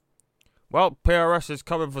Well, PRS is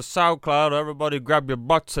coming for SoundCloud. Everybody grab your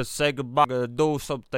butts and say goodbye. Gonna do something.